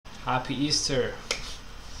Happy Easter.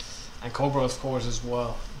 And Cobra, of course, as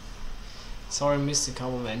well. Sorry, Mr.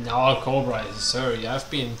 Compliment. No, Cobra, sir, you have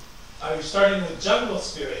been... Are you starting with Jungle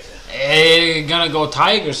Spirit? Hey, gonna go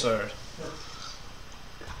Tiger, sir.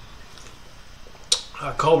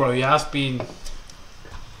 Cobra, you have been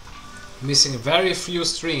missing very few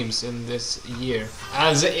streams in this year.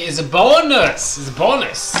 And it's a bonus! It's a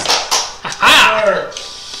bonus! Haha!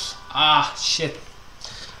 Ah, shit.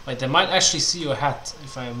 Wait, they might actually see your hat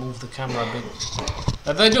if I move the camera a bit.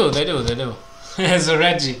 But they do. There's a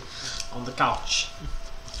Reggie on the couch.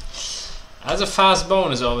 That's a fast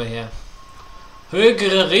bonus over here.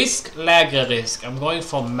 Högre risk, lägre risk. I'm going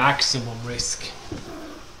for maximum risk.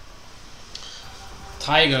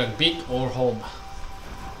 Tiger, big or home?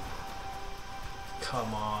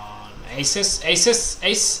 Come on. Aces, aces,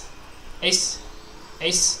 ace, ace,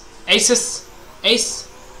 ace, aces, ace,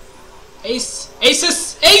 ace,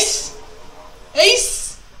 aces, ace,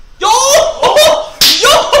 ace. Yo! Yo!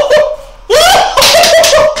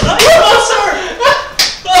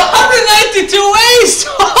 192 ace!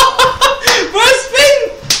 First spin!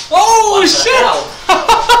 Oh shit!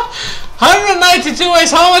 192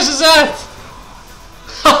 ace, how much is that?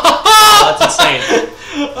 That's insane.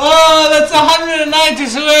 Oh, that's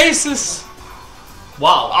 192 aces.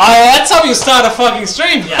 Wow. That's how you start a fucking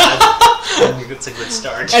stream. Yeah, that's a good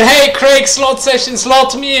start. And hey, Craig, slot session,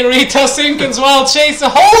 slot me, and Rita Simpkins, Wild Chaser.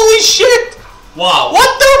 Holy shit! Wow.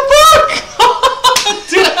 What the fuck?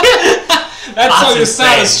 Dude, that's how you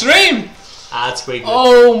start a stream. That's way good.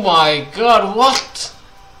 Oh my god, what?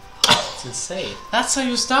 That's insane. That's how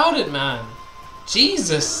you started, man.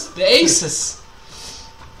 Jesus, the aces.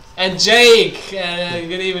 And Jake,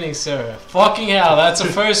 good evening, sir. Fucking hell, that's the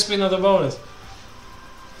first spin of the bonus.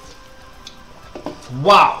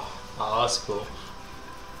 Wow. Oh, that's cool.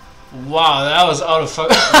 Wow, that was out of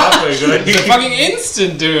fucking... That's very good. It's a fucking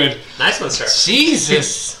instant, dude. Nice one, sir.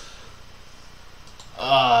 Jesus.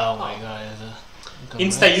 Oh my god.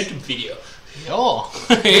 Insta YouTube video. Yo,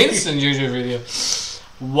 instant YouTube video.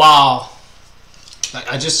 Wow. Like,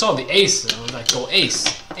 I just saw the ace, and I was like, go ace,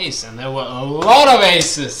 ace, and there were a lot of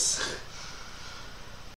aces.